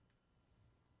 14.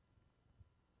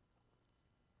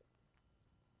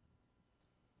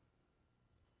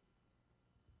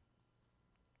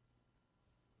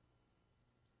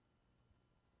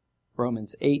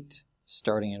 Romans 8,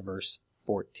 starting in verse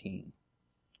 14.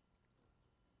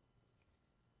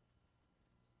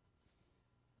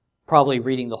 Probably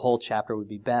reading the whole chapter would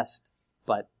be best,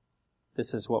 but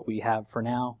this is what we have for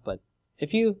now. But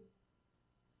if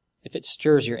it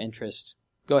stirs your interest,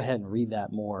 go ahead and read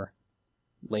that more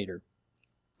later.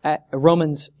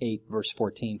 Romans 8, verse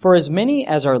 14. For as many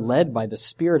as are led by the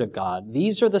Spirit of God,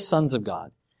 these are the sons of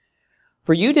God.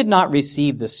 For you did not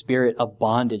receive the spirit of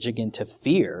bondage again to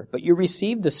fear, but you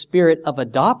received the Spirit of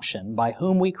adoption by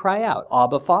whom we cry out,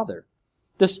 Abba, Father.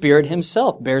 The Spirit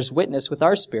Himself bears witness with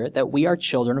our spirit that we are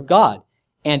children of God.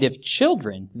 And if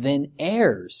children, then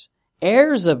heirs,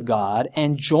 heirs of God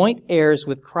and joint heirs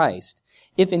with Christ,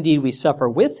 if indeed we suffer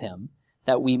with Him,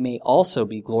 that we may also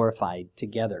be glorified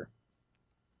together.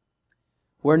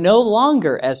 We're no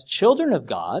longer, as children of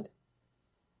God,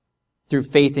 through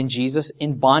faith in Jesus,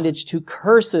 in bondage to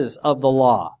curses of the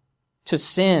law, to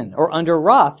sin, or under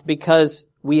wrath, because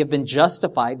we have been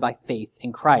justified by faith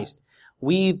in Christ.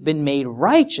 We've been made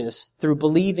righteous through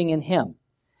believing in Him.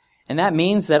 And that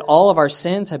means that all of our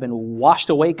sins have been washed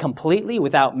away completely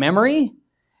without memory,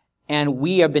 and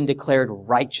we have been declared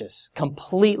righteous,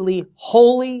 completely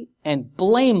holy and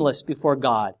blameless before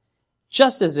God,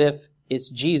 just as if it's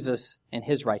Jesus and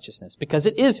His righteousness, because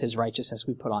it is His righteousness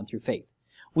we put on through faith.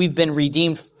 We've been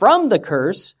redeemed from the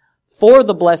curse for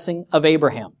the blessing of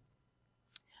Abraham.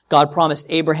 God promised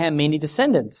Abraham many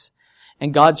descendants,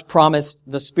 and God's promised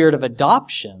the Spirit of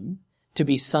adoption to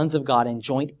be sons of God and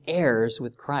joint heirs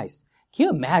with Christ. Can you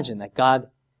imagine that God...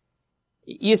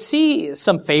 You see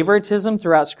some favoritism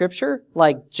throughout Scripture,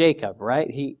 like Jacob,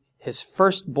 right? His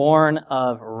firstborn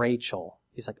of Rachel.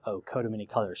 He's like, oh, coat of many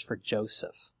colors for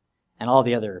Joseph. And all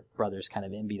the other brothers kind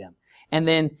of envied him. And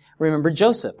then, remember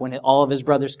Joseph, when all of his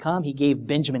brothers come, he gave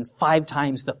Benjamin 5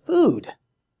 times the food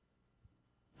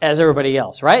as everybody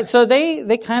else, right? So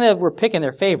they kind of were picking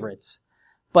their favorites.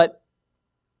 But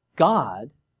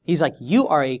God, He's like, you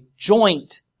are a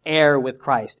joint heir with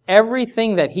Christ.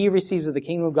 Everything that He receives of the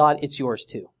kingdom of God, it's yours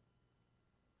too.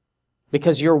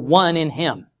 Because you're one in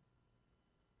Him.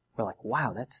 We're like,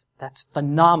 wow, that's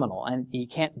phenomenal. And you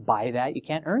can't buy that. You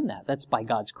can't earn that. That's by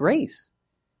God's grace.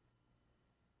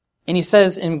 And He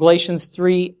says in Galatians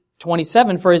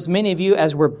 3:27, for as many of you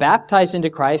as were baptized into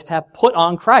Christ have put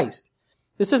on Christ.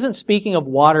 This isn't speaking of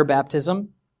water baptism,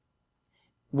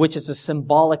 which is a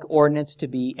symbolic ordinance to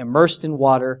be immersed in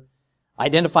water,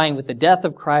 identifying with the death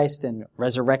of Christ and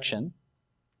resurrection.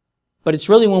 But it's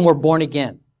really when we're born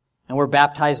again and we're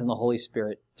baptized in the Holy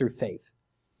Spirit through faith.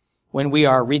 when we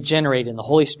are regenerated and the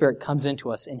Holy Spirit comes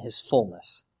into us in His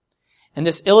fullness. And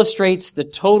this illustrates the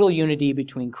total unity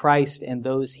between Christ and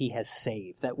those He has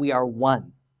saved, that we are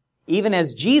one. Even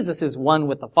as Jesus is one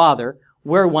with the Father,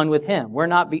 we're one with Him.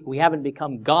 We haven't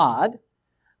become God,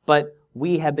 but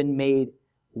we have been made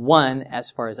one as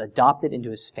far as adopted into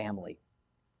His family.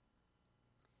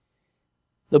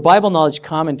 The Bible Knowledge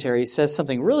Commentary says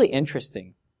something really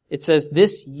interesting. It says,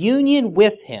 this union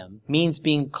with Him means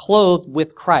being clothed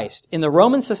with Christ. In the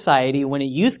Roman society, when a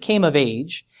youth came of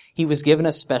age, he was given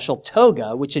a special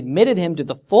toga, which admitted him to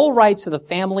the full rights of the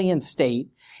family and state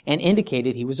and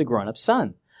indicated he was a grown-up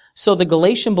son. So the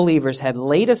Galatian believers had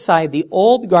laid aside the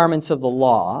old garments of the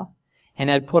law and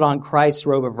had put on Christ's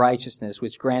robe of righteousness,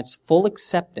 which grants full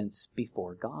acceptance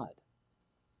before God.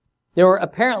 There were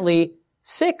apparently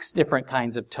 6 different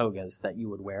kinds of togas that you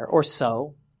would wear, or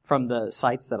so, from the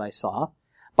sites that I saw.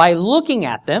 By looking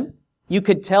at them, you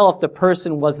could tell if the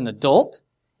person was an adult,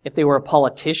 if they were a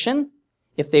politician,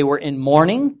 if they were in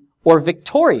mourning, or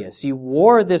victorious. You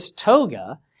wore this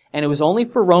toga, and it was only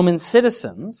for Roman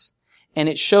citizens, and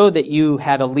it showed that you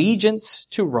had allegiance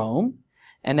to Rome,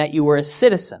 and that you were a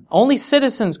citizen. Only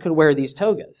citizens could wear these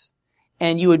togas.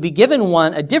 And you would be given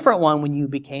a different one when you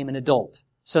became an adult.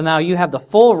 So now you have the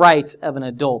full rights of an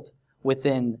adult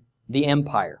within the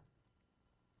empire.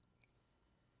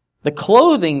 The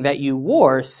clothing that you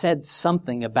wore said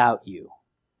something about you.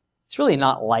 It's really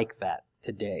not like that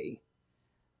today.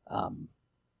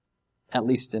 At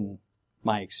least in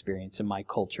my experience, in my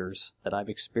cultures that I've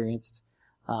experienced.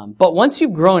 But once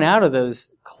you've grown out of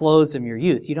those clothes of your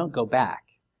youth, you don't go back.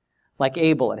 Like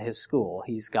Abel at his school,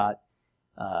 he's got,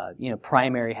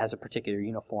 primary has a particular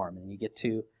uniform, and you get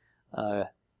to,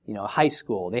 high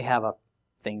school, they have a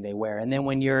thing they wear. And then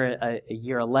when you're a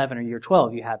year 11 or year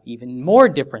 12, you have even more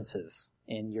differences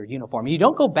in your uniform. You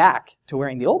don't go back to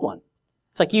wearing the old one.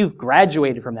 It's like you've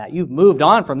graduated from that. You've moved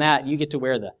on from that. You get to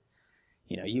wear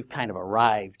you've kind of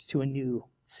arrived to a new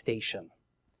station.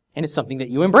 And it's something that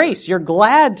you embrace. You're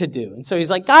glad to do. And so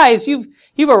he's like, guys, you've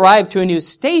arrived to a new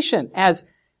station as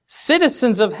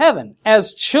citizens of heaven,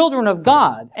 as children of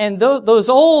God. And those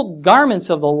old garments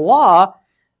of the law,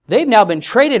 they've now been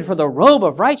traded for the robe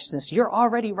of righteousness. You're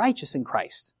already righteous in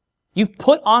Christ. You've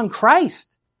put on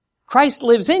Christ. Christ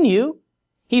lives in you.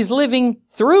 He's living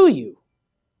through you.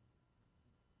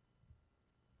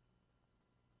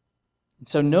 And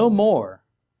so no more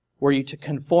were you to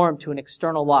conform to an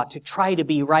external law, to try to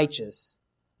be righteous.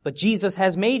 But Jesus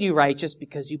has made you righteous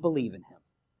because you believe in Him.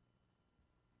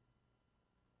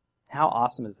 How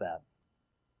awesome is that?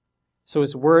 So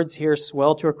his words here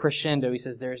swell to a crescendo. He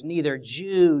says, there is neither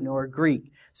Jew nor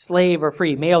Greek, slave or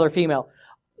free, male or female.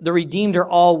 The redeemed are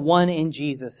all one in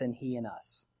Jesus and He in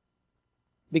us.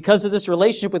 Because of this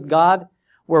relationship with God,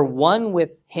 we're one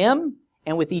with Him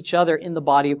and with each other in the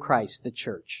body of Christ, the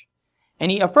church. And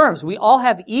he affirms we all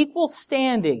have equal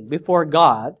standing before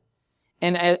God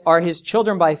and are His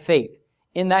children by faith.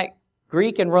 In that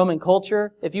Greek and Roman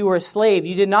culture, if you were a slave,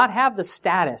 you did not have the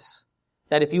status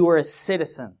that if you were a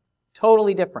citizen.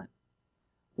 Totally different.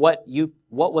 What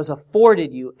was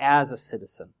afforded you as a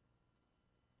citizen.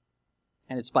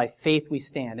 And it's by faith we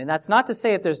stand. And that's not to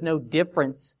say that there's no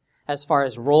difference as far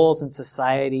as roles in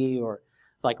society or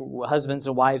like husbands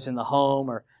and wives in the home,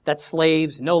 or that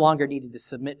slaves no longer needed to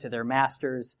submit to their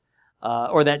masters,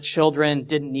 or that children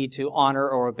didn't need to honor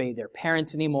or obey their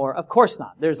parents anymore. Of course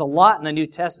not. There's a lot in the New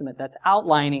Testament that's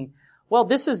outlining, well,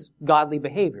 this is godly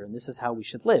behavior, and this is how we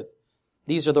should live.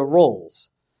 These are the roles.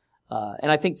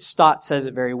 And I think Stott says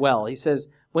it very well. He says,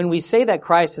 when we say that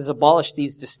Christ has abolished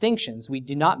these distinctions, we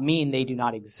do not mean they do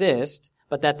not exist,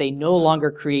 but that they no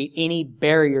longer create any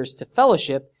barriers to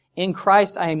fellowship. In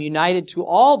Christ, I am united to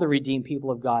all the redeemed people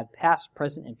of God, past,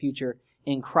 present, and future.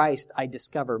 In Christ, I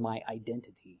discover my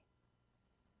identity.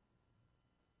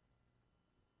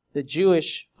 The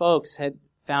Jewish folks had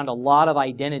found a lot of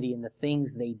identity in the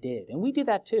things they did. And we do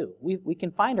that too. We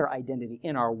can find our identity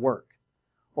in our work,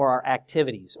 or our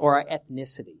activities, or our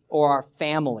ethnicity, or our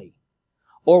family,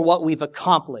 or what we've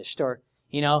accomplished, or,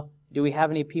 do we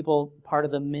have any people part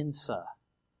of the Mensa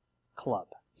club?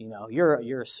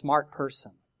 You're a smart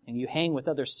person. And you hang with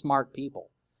other smart people.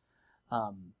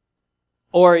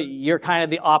 Or you're kind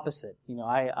of the opposite.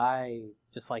 I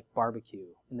just like barbecue.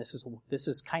 And this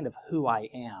is kind of who I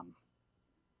am.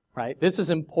 Right? This is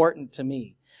important to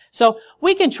me. So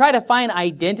we can try to find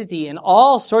identity in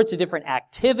all sorts of different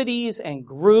activities and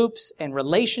groups and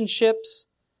relationships.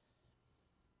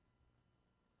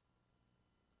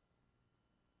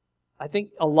 I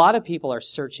think a lot of people are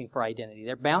searching for identity.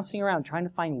 They're bouncing around trying to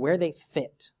find where they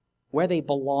fit, where they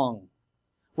belong,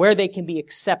 where they can be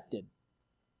accepted.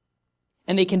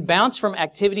 And they can bounce from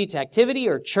activity to activity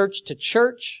or church to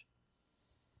church.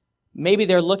 Maybe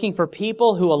they're looking for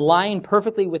people who align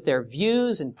perfectly with their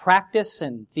views and practice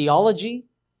and theology.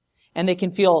 And they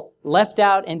can feel left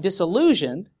out and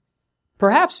disillusioned,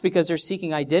 perhaps because they're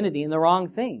seeking identity in the wrong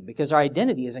thing, because our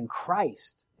identity is in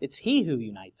Christ. It's He who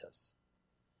unites us.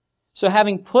 So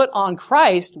having put on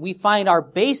Christ, we find our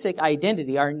basic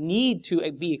identity, our need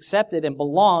to be accepted and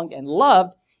belonged and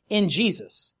loved in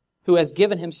Jesus, who has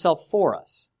given Himself for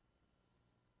us.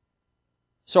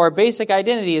 So our basic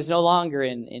identity is no longer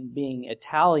in being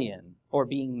Italian or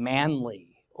being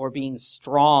manly or being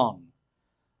strong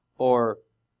or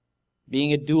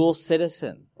being a dual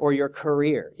citizen or your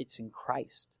career. It's in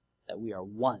Christ that we are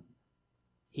one.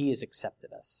 He has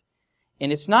accepted us.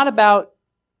 And it's not about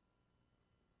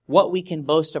what we can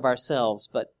boast of ourselves,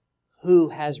 but who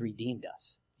has redeemed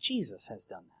us. Jesus has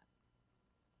done that.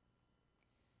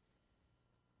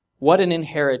 What an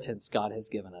inheritance God has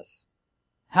given us.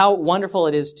 How wonderful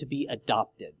it is to be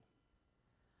adopted.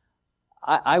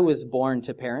 I was born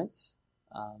to parents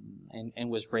and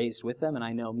was raised with them, and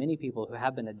I know many people who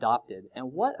have been adopted.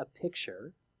 And what a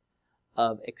picture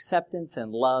of acceptance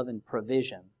and love and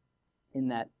provision in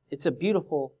that. It's a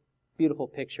beautiful, beautiful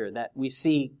picture that we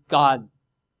see God.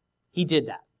 He did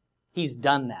that. He's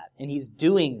done that. And He's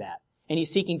doing that. And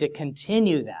He's seeking to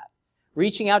continue that.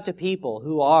 Reaching out to people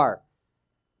who are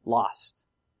lost,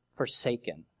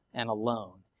 forsaken, and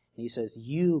alone. And He says,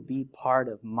 you be part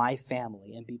of my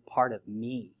family and be part of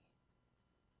me.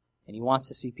 And He wants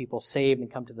to see people saved and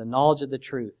come to the knowledge of the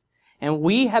truth. And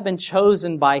we have been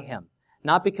chosen by Him,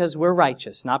 not because we're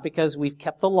righteous, not because we've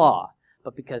kept the law,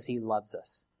 but because He loves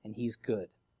us and He's good.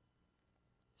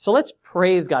 So let's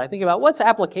praise God. I think about what's the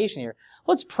application here.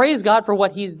 Let's praise God for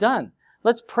what He's done.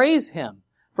 Let's praise Him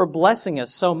for blessing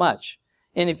us so much.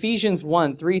 In Ephesians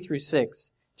 1,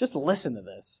 3-6, just listen to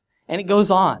this. And it goes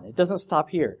on. It doesn't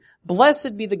stop here.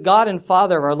 Blessed be the God and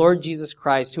Father of our Lord Jesus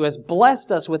Christ, who has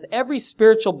blessed us with every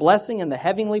spiritual blessing in the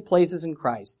heavenly places in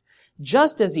Christ,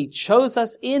 just as He chose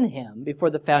us in Him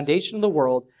before the foundation of the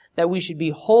world, that we should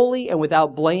be holy and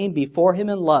without blame before Him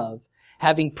in love,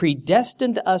 having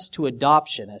predestined us to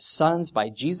adoption as sons by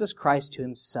Jesus Christ to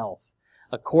Himself,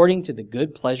 according to the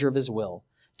good pleasure of His will,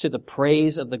 to the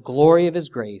praise of the glory of His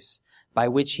grace, by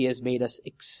which He has made us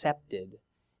accepted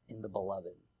in the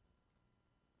Beloved.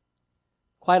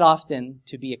 Quite often,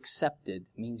 to be accepted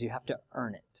means you have to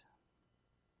earn it.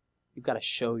 You've got to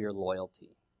show your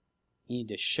loyalty.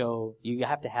 You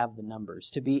have to have the numbers.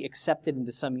 To be accepted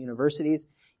into some universities,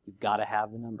 you've got to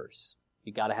have the numbers.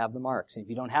 You've got to have the marks. And if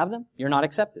you don't have them, you're not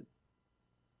accepted.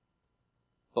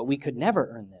 But we could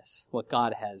never earn this, what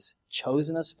God has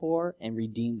chosen us for and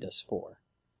redeemed us for.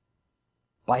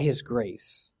 By His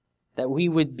grace, that we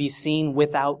would be seen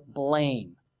without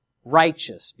blame,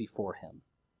 righteous before Him.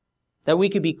 That we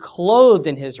could be clothed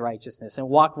in His righteousness and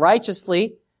walk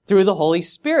righteously through the Holy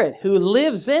Spirit who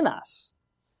lives in us.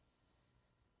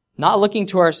 Not looking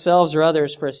to ourselves or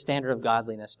others for a standard of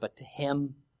godliness, but to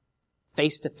Him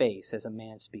face to face as a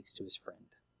man speaks to his friend.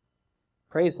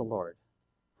 Praise the Lord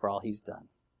for all He's done.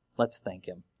 Let's thank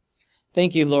Him.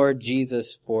 Thank you, Lord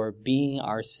Jesus, for being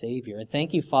our Savior. And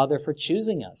thank you, Father, for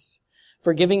choosing us,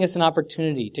 for giving us an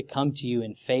opportunity to come to you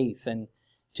in faith and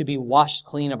to be washed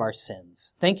clean of our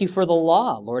sins. Thank you for the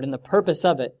law, Lord, and the purpose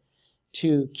of it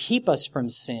to keep us from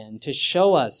sin, to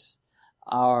show us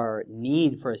our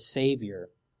need for a Savior,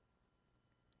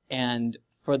 and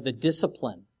for the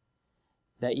discipline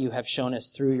that you have shown us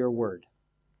through your word.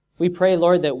 We pray,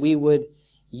 Lord, that we would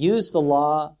use the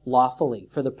law lawfully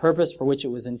for the purpose for which it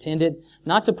was intended,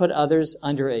 not to put others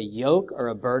under a yoke or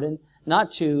a burden,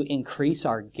 not to increase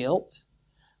our guilt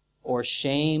or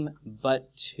shame,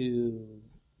 but to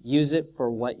use it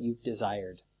for what you've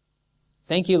desired.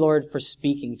 Thank you, Lord, for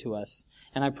speaking to us.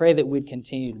 And I pray that we'd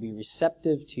continue to be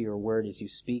receptive to your word as you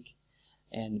speak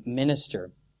and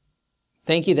minister.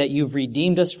 Thank you that you've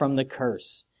redeemed us from the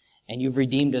curse, and you've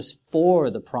redeemed us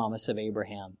for the promise of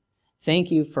Abraham.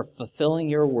 Thank you for fulfilling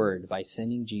your word by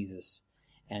sending Jesus.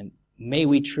 And may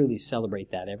we truly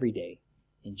celebrate that every day.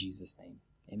 In Jesus' name,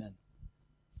 amen.